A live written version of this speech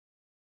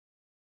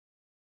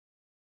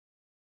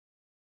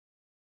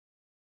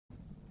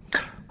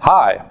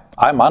Hi,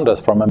 I'm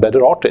Anders from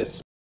Embedded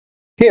Artists.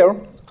 Here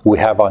we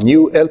have our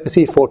new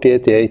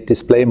LPC4088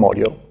 Display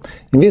Module.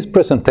 In this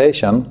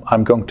presentation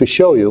I'm going to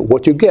show you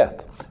what you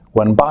get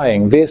when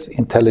buying this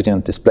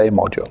intelligent display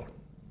module.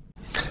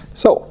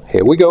 So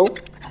here we go.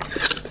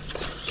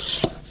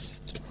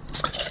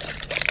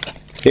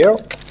 Here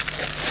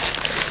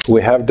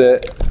we have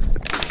the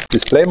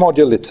display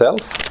module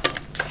itself,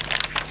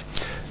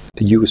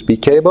 a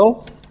USB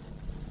cable,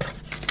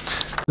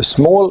 a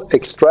small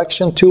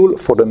extraction tool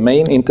for the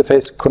main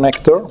interface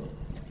connector,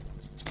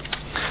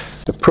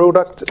 the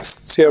product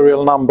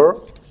serial number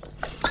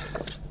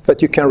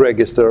that you can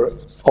register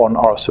on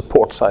our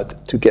support site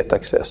to get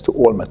access to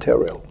all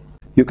material.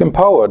 You can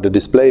power the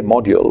display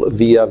module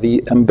via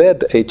the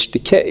Embed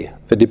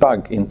HDK, the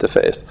debug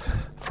interface,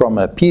 from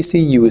a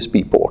PC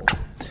USB port.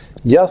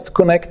 Just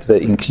connect the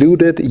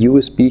included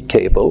USB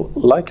cable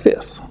like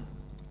this.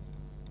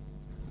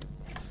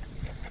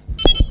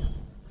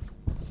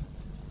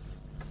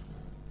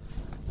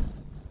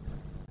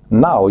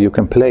 Now you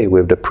can play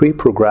with the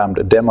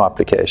pre-programmed demo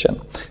application.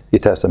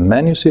 It has a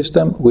menu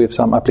system with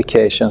some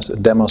applications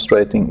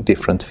demonstrating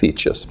different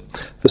features.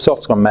 The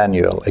software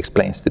manual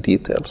explains the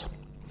details.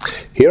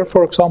 Here,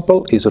 for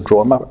example, is a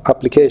drawing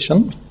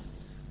application.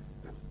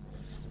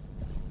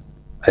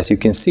 As you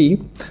can see,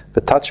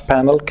 the touch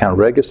panel can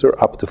register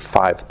up to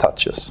 5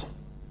 touches.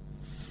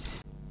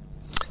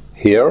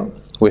 Here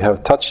we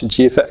have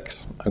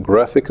TouchGFX, a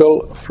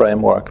graphical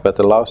framework that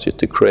allows you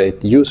to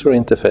create user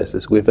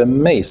interfaces with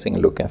amazing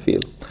look and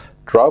feel.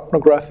 Draupner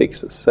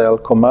Graphics sell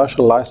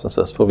commercial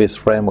licenses for this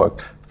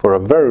framework for a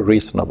very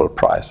reasonable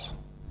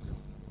price.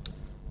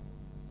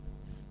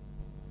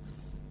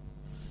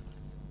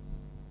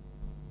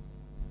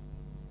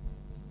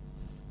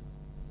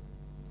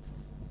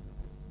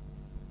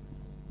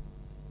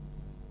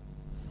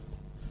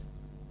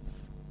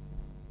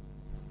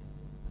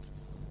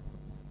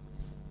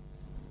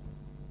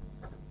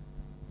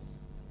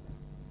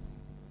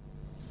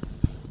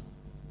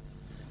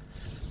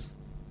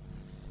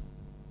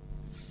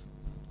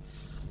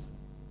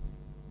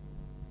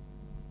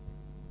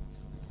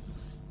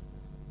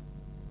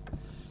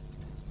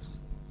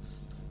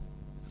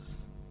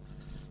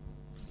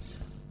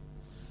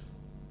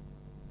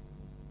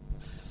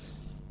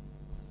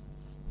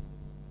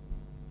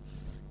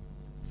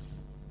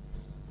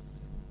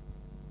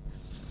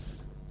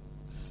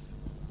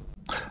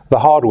 The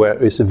hardware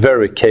is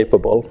very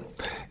capable.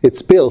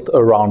 It's built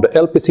around the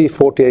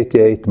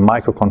LPC4088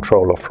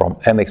 microcontroller from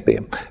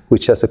NXP,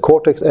 which has a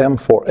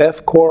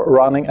Cortex-M4F core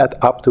running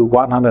at up to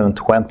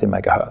 120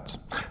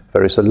 MHz.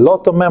 There is a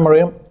lot of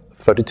memory,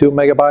 32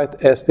 MB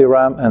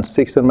SD-RAM and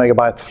 16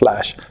 MB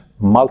flash,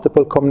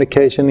 multiple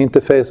communication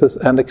interfaces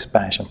and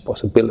expansion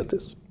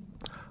possibilities.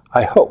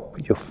 I hope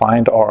you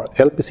find our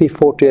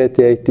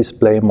LPC4088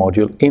 display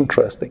module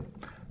interesting.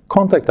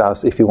 Contact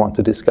us if you want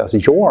to discuss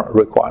your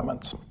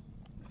requirements.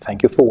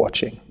 Thank you for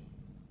watching.